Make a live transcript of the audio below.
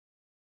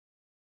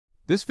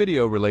This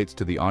video relates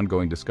to the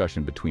ongoing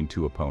discussion between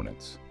two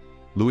opponents,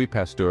 Louis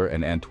Pasteur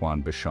and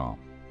Antoine Béchamp.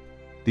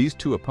 These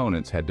two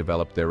opponents had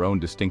developed their own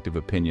distinctive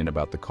opinion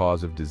about the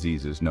cause of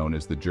diseases known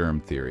as the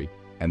germ theory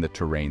and the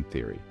terrain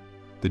theory.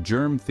 The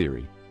germ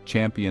theory,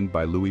 championed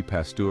by Louis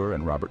Pasteur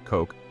and Robert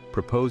Koch,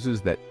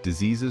 proposes that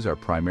diseases are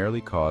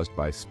primarily caused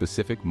by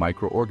specific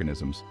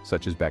microorganisms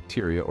such as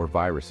bacteria or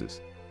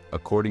viruses.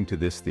 According to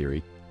this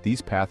theory,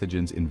 these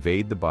pathogens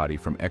invade the body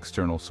from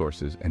external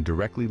sources and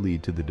directly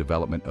lead to the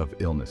development of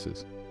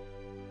illnesses.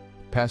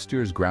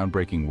 Pasteur's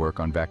groundbreaking work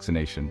on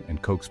vaccination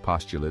and Koch's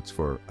postulates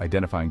for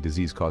identifying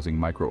disease-causing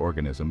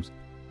microorganisms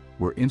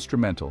were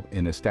instrumental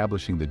in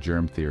establishing the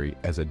germ theory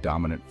as a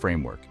dominant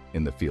framework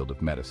in the field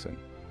of medicine.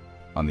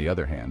 On the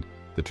other hand,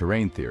 the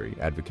terrain theory,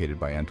 advocated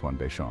by Antoine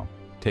Béchamp,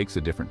 takes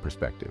a different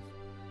perspective.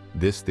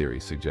 This theory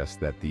suggests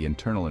that the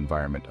internal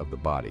environment of the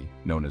body,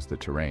 known as the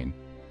terrain,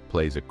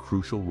 plays a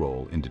crucial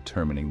role in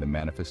determining the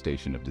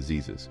manifestation of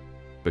diseases.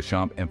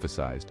 Béchamp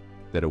emphasized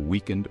that a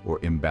weakened or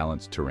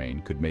imbalanced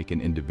terrain could make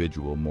an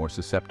individual more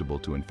susceptible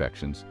to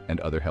infections and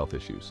other health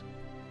issues.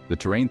 The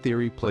terrain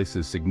theory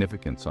places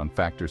significance on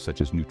factors such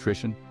as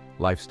nutrition,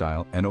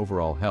 lifestyle, and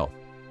overall health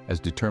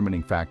as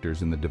determining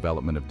factors in the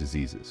development of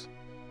diseases.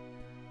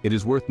 It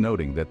is worth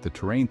noting that the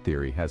terrain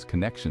theory has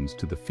connections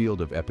to the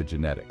field of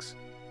epigenetics,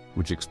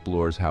 which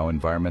explores how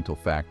environmental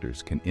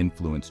factors can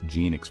influence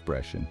gene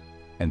expression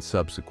and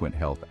subsequent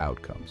health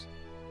outcomes.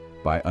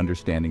 By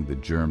understanding the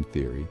germ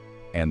theory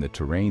and the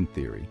terrain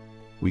theory,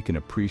 we can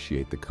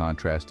appreciate the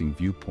contrasting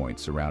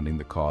viewpoints surrounding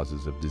the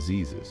causes of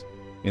diseases.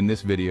 In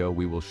this video,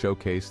 we will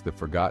showcase the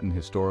forgotten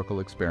historical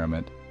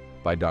experiment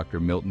by Dr.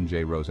 Milton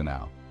J.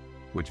 Rosenau,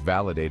 which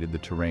validated the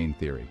terrain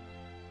theory.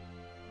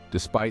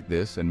 Despite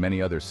this and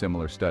many other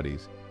similar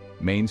studies,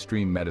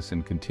 mainstream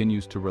medicine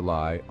continues to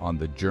rely on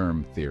the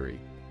germ theory,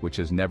 which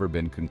has never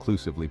been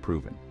conclusively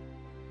proven.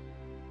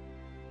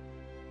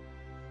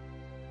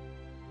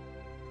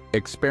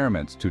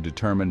 Experiments to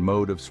determine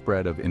mode of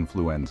spread of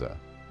influenza.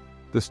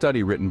 The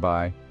study written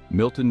by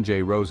Milton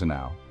J.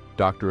 Rosenau,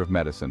 Doctor of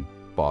Medicine,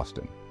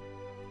 Boston.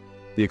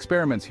 The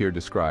experiments here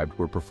described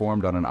were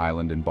performed on an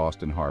island in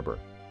Boston Harbor,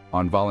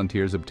 on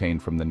volunteers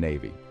obtained from the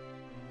Navy.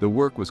 The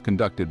work was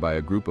conducted by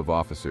a group of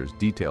officers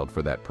detailed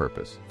for that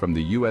purpose, from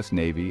the U.S.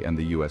 Navy and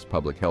the U.S.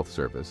 Public Health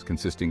Service,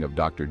 consisting of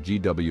Dr.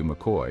 G.W.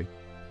 McCoy,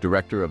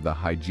 Director of the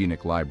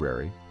Hygienic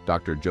Library,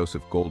 Dr.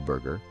 Joseph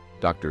Goldberger,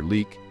 Dr.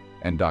 Leake,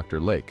 and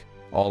Dr. Lake,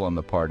 all on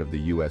the part of the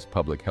U.S.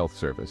 Public Health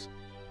Service.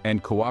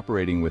 And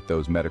cooperating with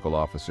those medical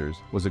officers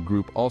was a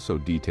group also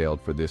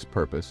detailed for this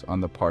purpose on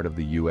the part of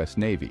the U.S.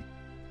 Navy,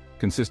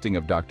 consisting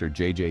of Dr.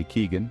 J.J.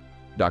 Keegan,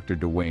 Dr.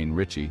 Dwayne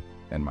Ritchie,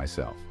 and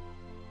myself.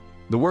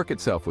 The work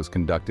itself was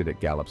conducted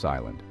at Gallops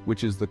Island,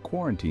 which is the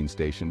quarantine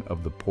station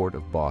of the Port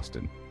of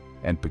Boston,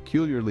 and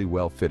peculiarly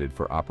well fitted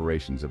for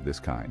operations of this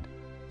kind,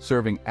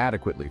 serving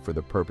adequately for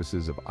the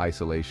purposes of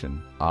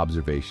isolation,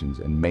 observations,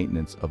 and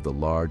maintenance of the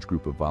large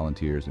group of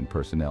volunteers and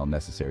personnel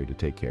necessary to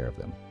take care of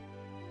them.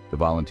 The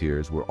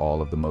volunteers were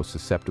all of the most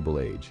susceptible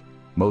age,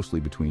 mostly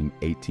between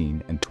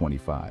 18 and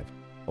 25,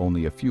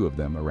 only a few of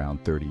them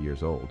around 30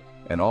 years old,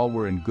 and all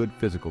were in good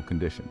physical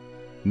condition.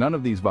 None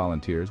of these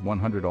volunteers,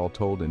 100 all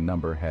told in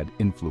number, had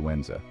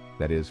influenza.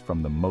 That is,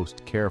 from the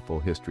most careful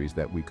histories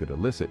that we could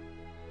elicit,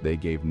 they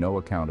gave no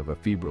account of a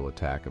febrile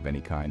attack of any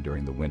kind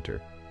during the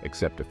winter,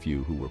 except a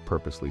few who were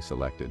purposely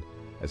selected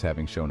as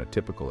having shown a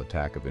typical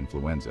attack of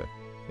influenza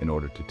in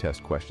order to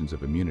test questions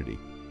of immunity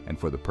and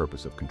for the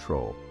purpose of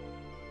control.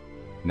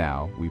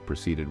 Now, we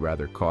proceeded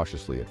rather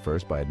cautiously at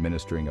first by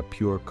administering a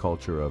pure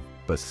culture of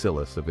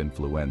bacillus of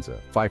influenza,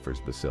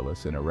 Pfeiffer's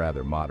bacillus, in a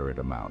rather moderate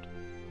amount,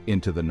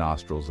 into the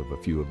nostrils of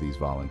a few of these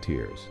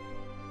volunteers.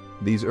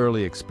 These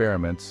early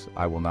experiments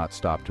I will not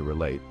stop to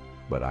relate,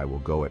 but I will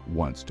go at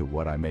once to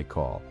what I may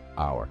call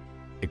our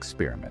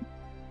experiment.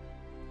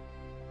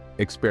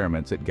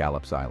 Experiments at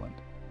Gallops Island.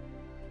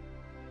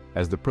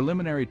 As the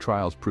preliminary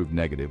trials proved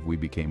negative, we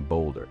became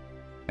bolder,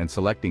 and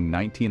selecting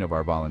 19 of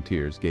our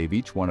volunteers gave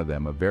each one of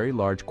them a very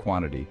large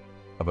quantity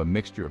of a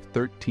mixture of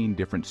 13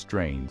 different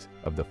strains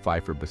of the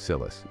Pfeiffer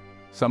bacillus,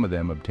 some of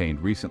them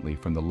obtained recently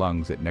from the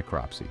lungs at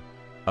necropsy.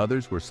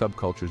 Others were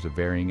subcultures of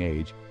varying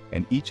age,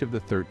 and each of the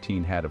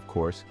 13 had, of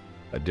course,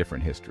 a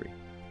different history.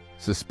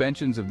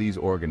 Suspensions of these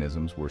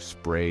organisms were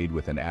sprayed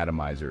with an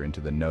atomizer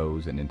into the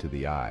nose and into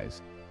the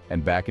eyes,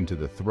 and back into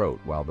the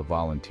throat while the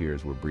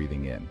volunteers were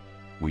breathing in.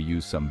 We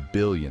used some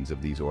billions of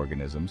these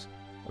organisms,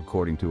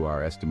 according to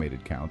our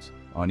estimated counts,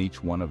 on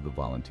each one of the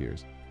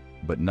volunteers,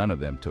 but none of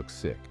them took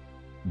sick.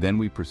 Then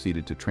we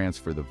proceeded to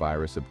transfer the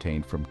virus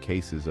obtained from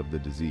cases of the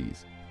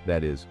disease.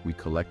 That is, we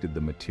collected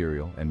the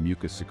material and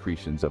mucus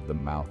secretions of the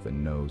mouth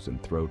and nose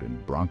and throat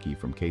and bronchi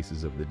from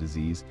cases of the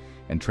disease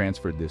and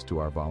transferred this to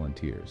our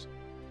volunteers.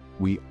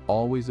 We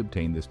always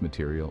obtain this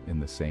material in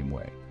the same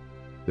way.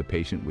 The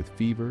patient with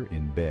fever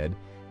in bed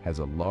has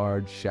a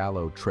large,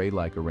 shallow,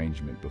 tray-like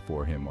arrangement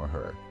before him or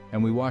her,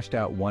 and we washed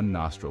out one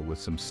nostril with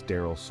some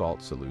sterile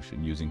salt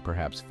solution using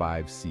perhaps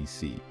 5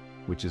 cc,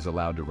 which is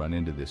allowed to run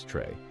into this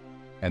tray,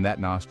 and that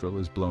nostril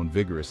is blown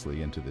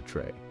vigorously into the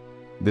tray.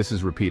 This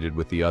is repeated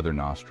with the other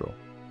nostril.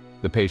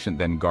 The patient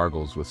then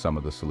gargles with some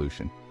of the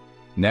solution.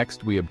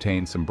 Next, we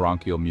obtain some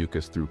bronchial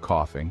mucus through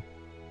coughing,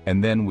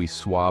 and then we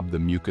swab the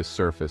mucus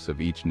surface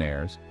of each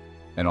nares,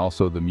 and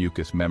also the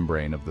mucous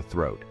membrane of the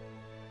throat.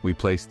 We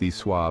place these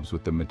swabs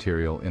with the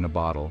material in a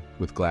bottle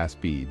with glass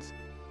beads,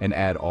 and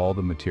add all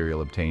the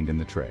material obtained in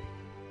the tray.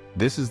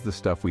 This is the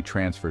stuff we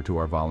transfer to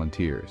our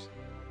volunteers.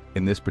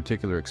 In this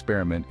particular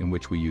experiment, in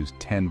which we used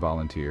 10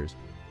 volunteers,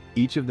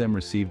 each of them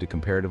received a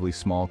comparatively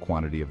small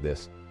quantity of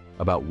this,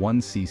 about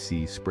 1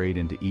 cc sprayed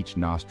into each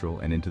nostril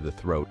and into the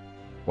throat,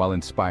 while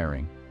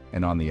inspiring,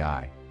 and on the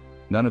eye.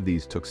 None of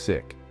these took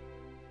sick.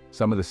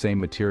 Some of the same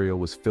material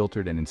was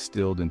filtered and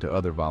instilled into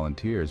other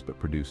volunteers but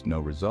produced no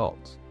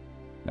results.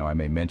 Now, I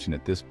may mention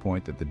at this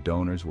point that the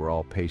donors were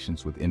all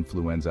patients with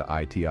influenza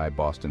ITI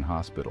Boston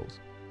hospitals,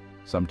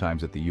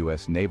 sometimes at the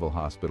U.S. Naval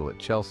Hospital at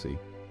Chelsea,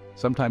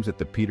 sometimes at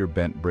the Peter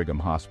Bent Brigham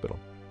Hospital,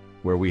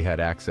 where we had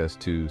access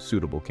to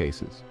suitable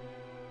cases.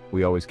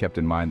 We always kept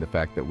in mind the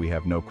fact that we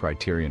have no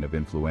criterion of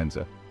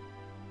influenza.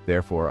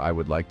 Therefore, I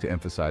would like to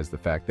emphasize the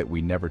fact that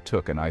we never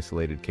took an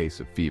isolated case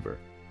of fever,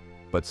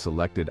 but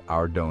selected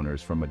our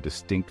donors from a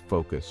distinct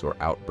focus or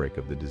outbreak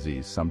of the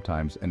disease,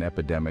 sometimes an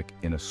epidemic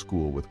in a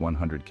school with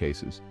 100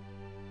 cases,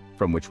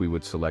 from which we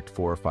would select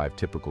 4 or 5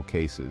 typical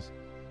cases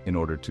in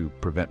order to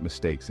prevent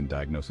mistakes in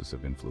diagnosis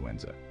of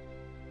influenza.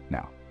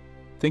 Now,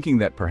 thinking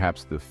that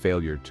perhaps the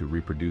failure to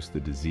reproduce the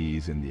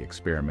disease in the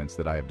experiments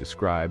that I have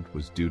described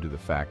was due to the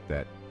fact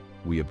that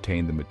we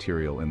obtained the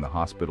material in the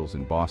hospitals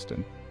in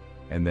Boston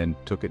and then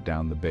took it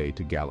down the bay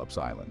to Gallops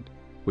Island,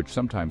 which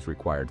sometimes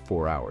required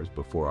 4 hours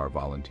before our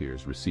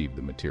volunteers received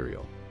the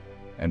material,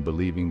 and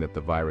believing that the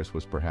virus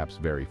was perhaps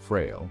very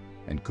frail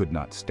and could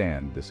not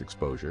stand this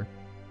exposure,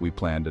 we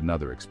planned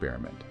another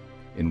experiment,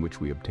 in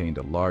which we obtained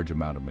a large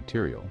amount of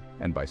material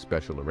and, by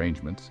special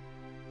arrangements,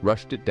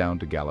 rushed it down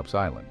to Gallops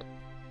Island,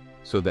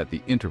 so that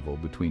the interval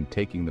between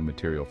taking the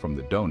material from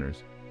the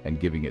donors and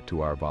giving it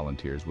to our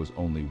volunteers was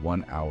only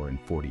 1 hour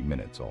and 40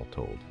 minutes all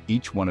told.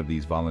 Each one of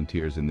these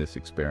volunteers in this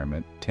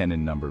experiment, 10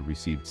 in number,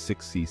 received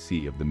 6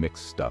 cc of the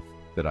mixed stuff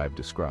that I've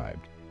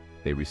described.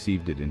 They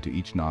received it into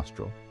each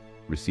nostril,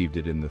 received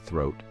it in the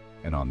throat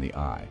and on the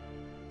eye.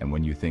 And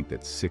when you think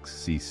that 6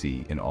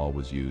 cc in all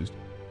was used,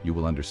 you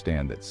will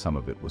understand that some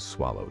of it was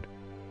swallowed.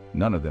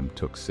 None of them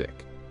took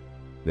sick.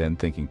 Then,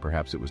 thinking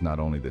perhaps it was not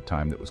only the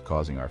time that was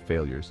causing our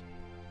failures,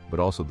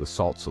 but also the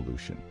salt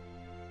solution,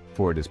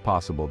 for it is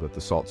possible that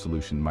the salt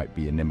solution might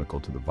be inimical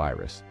to the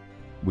virus,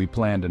 we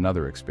planned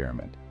another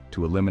experiment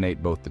to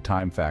eliminate both the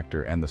time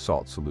factor and the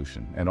salt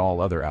solution and all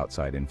other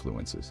outside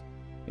influences.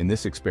 In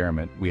this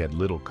experiment, we had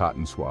little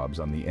cotton swabs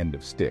on the end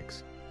of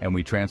sticks, and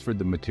we transferred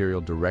the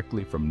material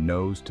directly from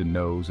nose to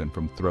nose and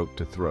from throat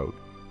to throat,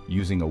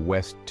 using a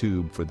West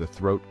tube for the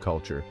throat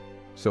culture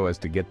so as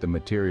to get the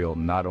material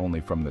not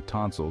only from the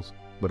tonsils,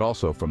 but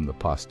also from the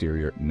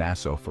posterior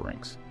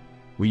nasopharynx.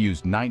 We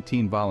used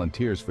 19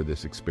 volunteers for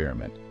this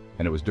experiment,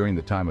 and it was during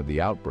the time of the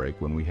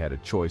outbreak when we had a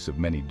choice of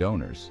many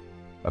donors.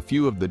 A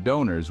few of the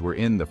donors were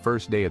in the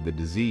first day of the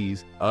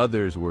disease,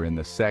 others were in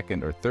the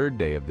second or third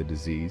day of the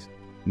disease.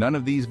 None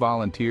of these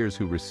volunteers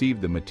who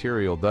received the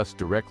material thus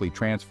directly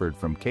transferred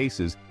from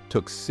cases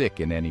took sick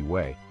in any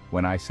way.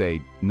 When I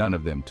say none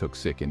of them took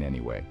sick in any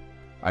way,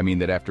 I mean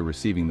that after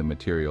receiving the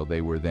material, they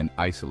were then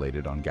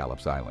isolated on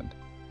Gallops Island.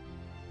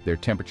 Their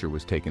temperature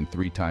was taken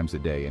 3 times a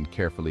day and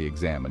carefully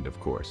examined, of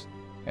course,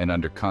 and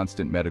under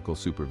constant medical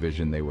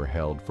supervision they were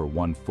held for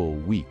 1 full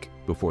week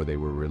before they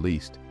were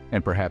released,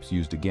 and perhaps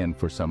used again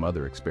for some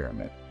other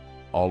experiment.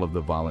 All of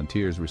the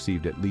volunteers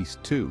received at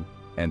least 2,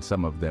 and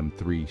some of them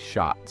 3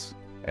 shots,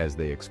 as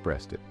they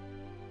expressed it.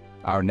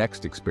 Our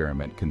next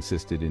experiment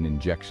consisted in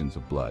injections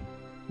of blood.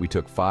 We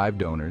took 5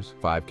 donors,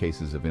 5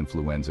 cases of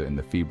influenza in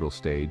the febrile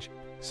stage,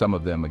 some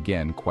of them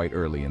again quite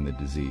early in the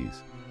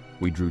disease.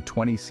 We drew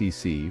 20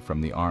 cc from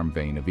the arm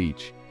vein of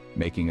each,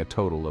 making a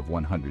total of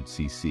 100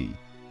 cc,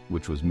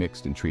 which was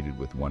mixed and treated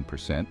with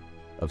 1%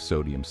 of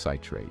sodium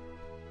citrate.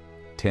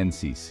 10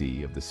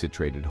 cc of the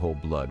citrated whole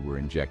blood were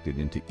injected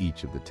into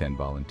each of the 10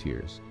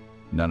 volunteers.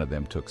 None of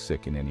them took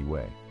sick in any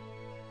way.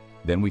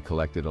 Then we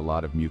collected a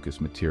lot of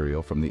mucus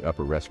material from the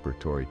upper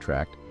respiratory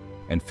tract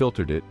and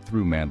filtered it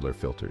through Mandler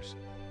filters.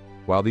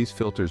 While these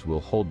filters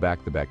will hold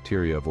back the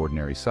bacteria of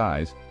ordinary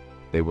size,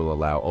 they will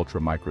allow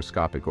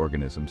ultramicroscopic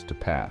organisms to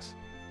pass.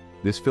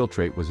 This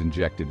filtrate was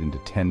injected into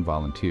 10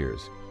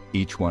 volunteers,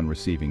 each one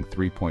receiving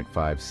 3.5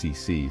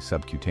 cc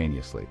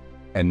subcutaneously,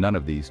 and none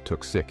of these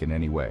took sick in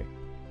any way.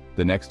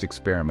 The next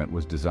experiment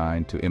was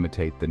designed to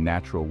imitate the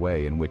natural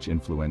way in which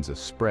influenza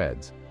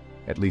spreads,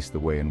 at least the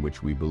way in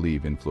which we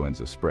believe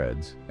influenza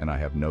spreads, and I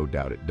have no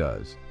doubt it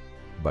does,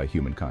 by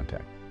human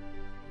contact.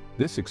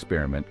 This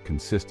experiment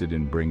consisted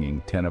in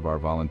bringing 10 of our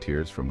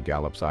volunteers from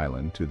Gallops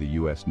Island to the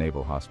U.S.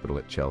 Naval Hospital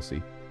at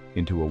Chelsea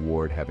into a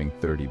ward having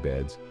 30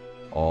 beds,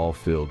 all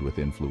filled with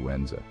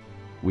influenza.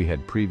 We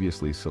had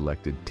previously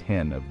selected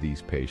 10 of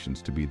these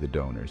patients to be the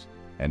donors,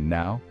 and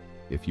now,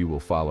 if you will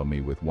follow me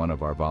with one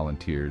of our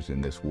volunteers in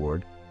this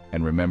ward,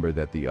 and remember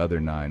that the other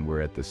 9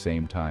 were at the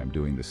same time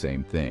doing the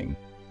same thing,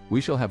 We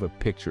shall have a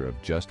picture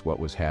of just what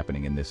was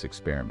happening in this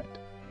experiment.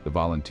 The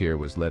volunteer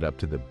was led up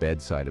to the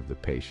bedside of the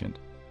patient.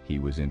 He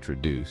was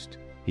introduced.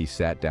 He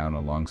sat down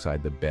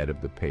alongside the bed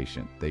of the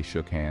patient. They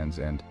shook hands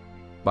and,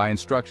 by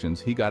instructions,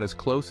 he got as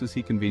close as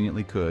he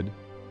conveniently could,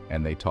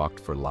 and they talked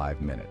for live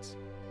minutes.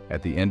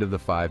 At the end of the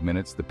 5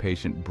 minutes, the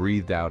patient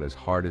breathed out as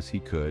hard as he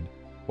could,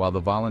 while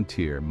the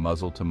volunteer,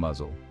 muzzle to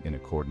muzzle, in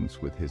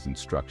accordance with his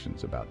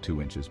instructions about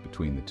 2 inches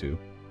between the two,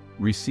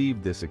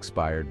 received this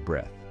expired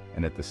breath,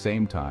 and at the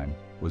same time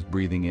was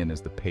breathing in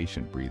as the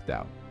patient breathed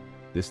out.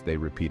 This they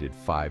repeated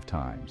 5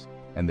 times,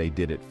 and they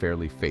did it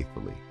fairly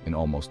faithfully in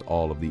almost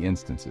all of the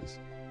instances.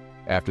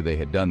 After they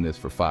had done this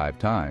for 5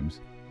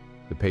 times,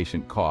 the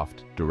patient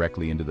coughed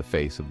directly into the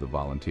face of the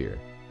volunteer,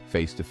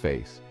 face to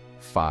face,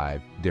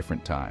 5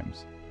 different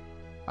times.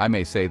 I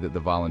may say that the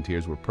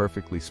volunteers were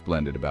perfectly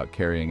splendid about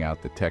carrying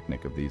out the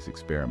technique of these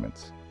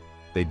experiments.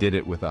 They did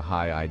it with a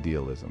high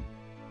idealism.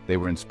 They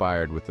were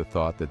inspired with the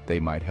thought that they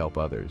might help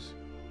others.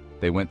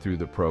 They went through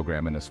the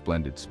program in a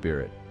splendid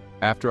spirit.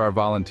 After our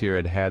volunteer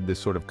had had this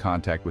sort of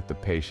contact with the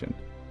patient,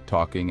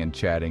 talking and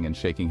chatting and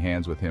shaking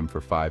hands with him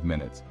for 5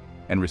 minutes,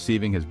 and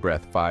receiving his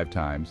breath 5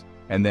 times,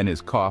 and then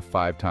his cough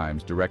 5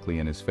 times directly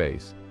in his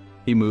face,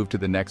 he moved to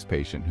the next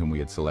patient whom we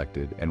had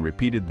selected and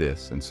repeated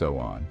this and so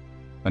on,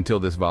 until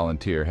this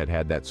volunteer had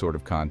had that sort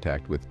of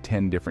contact with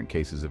 10 different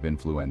cases of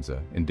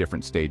influenza in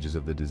different stages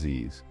of the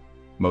disease,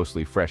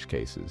 mostly fresh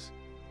cases,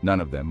 none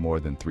of them more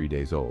than 3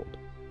 days old.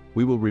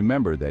 We will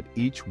remember that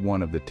each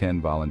one of the 10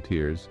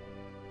 volunteers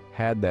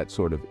had that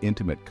sort of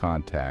intimate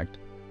contact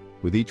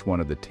with each one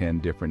of the 10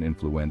 different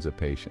influenza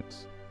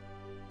patients.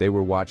 They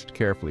were watched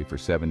carefully for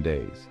 7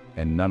 days,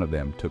 and none of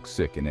them took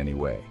sick in any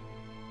way.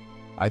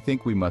 I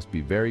think we must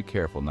be very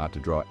careful not to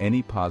draw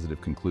any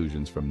positive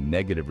conclusions from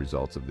negative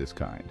results of this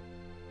kind.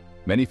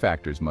 Many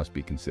factors must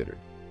be considered.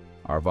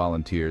 Our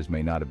volunteers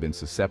may not have been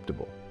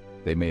susceptible.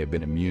 They may have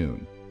been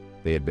immune.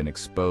 They had been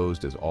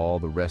exposed as all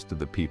the rest of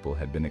the people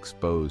had been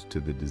exposed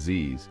to the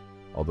disease,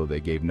 although they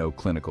gave no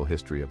clinical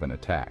history of an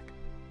attack.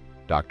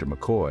 Dr.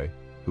 McCoy,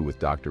 who with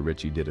Dr.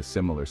 Ritchie did a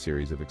similar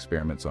series of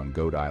experiments on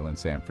Goat Island,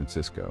 San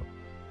Francisco,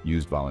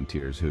 used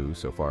volunteers who,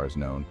 so far as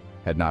known,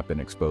 had not been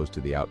exposed to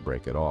the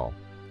outbreak at all,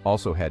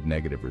 also had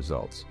negative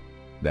results.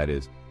 That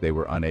is, they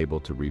were unable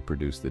to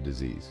reproduce the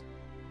disease.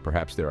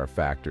 Perhaps there are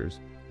factors,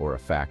 or a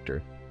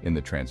factor, in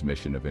the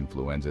transmission of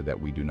influenza that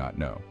we do not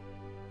know.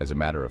 As a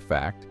matter of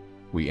fact,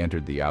 we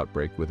entered the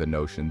outbreak with a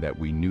notion that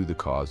we knew the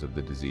cause of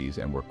the disease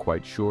and were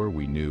quite sure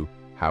we knew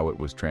how it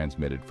was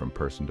transmitted from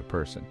person to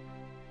person.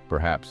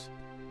 Perhaps,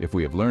 if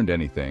we have learned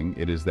anything,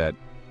 it is that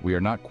we are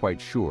not quite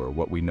sure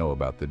what we know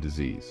about the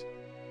disease.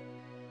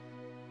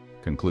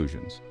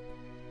 Conclusions.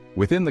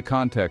 Within the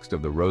context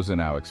of the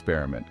Rosenau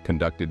experiment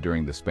conducted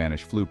during the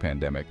Spanish flu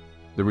pandemic,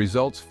 the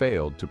results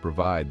failed to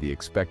provide the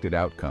expected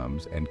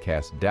outcomes and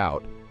cast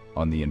doubt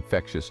on the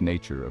infectious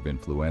nature of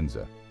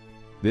influenza.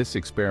 This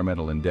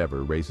experimental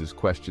endeavor raises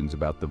questions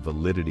about the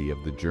validity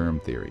of the germ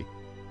theory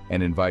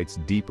and invites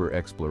deeper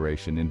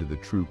exploration into the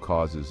true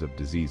causes of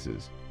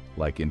diseases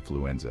like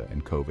influenza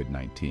and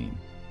COVID-19.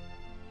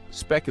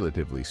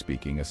 Speculatively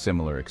speaking, a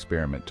similar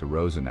experiment to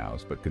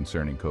Rosenau's, but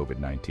concerning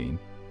COVID-19,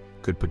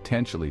 could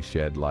potentially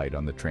shed light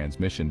on the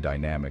transmission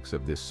dynamics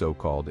of this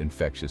so-called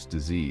infectious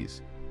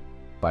disease.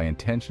 By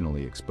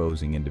intentionally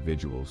exposing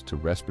individuals to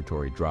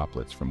respiratory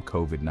droplets from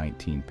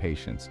COVID-19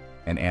 patients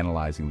and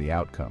analyzing the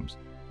outcomes,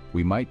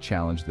 we might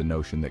challenge the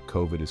notion that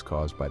COVID is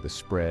caused by the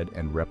spread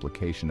and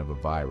replication of a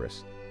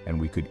virus, and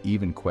we could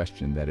even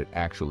question that it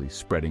actually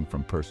spreading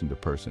from person to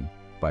person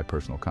by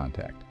personal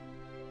contact.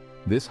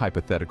 This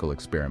hypothetical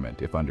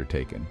experiment, if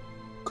undertaken,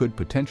 could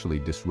potentially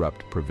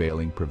disrupt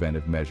prevailing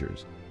preventive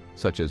measures,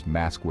 such as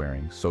mask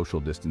wearing, social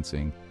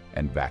distancing,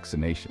 and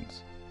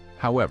vaccinations.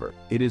 However,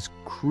 it is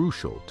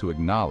crucial to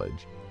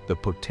acknowledge the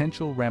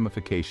potential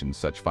ramifications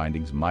such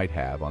findings might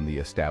have on the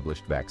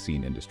established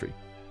vaccine industry,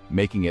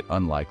 making it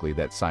unlikely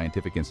that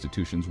scientific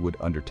institutions would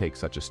undertake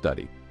such a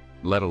study,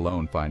 let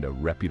alone find a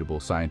reputable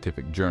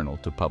scientific journal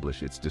to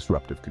publish its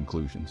disruptive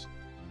conclusions.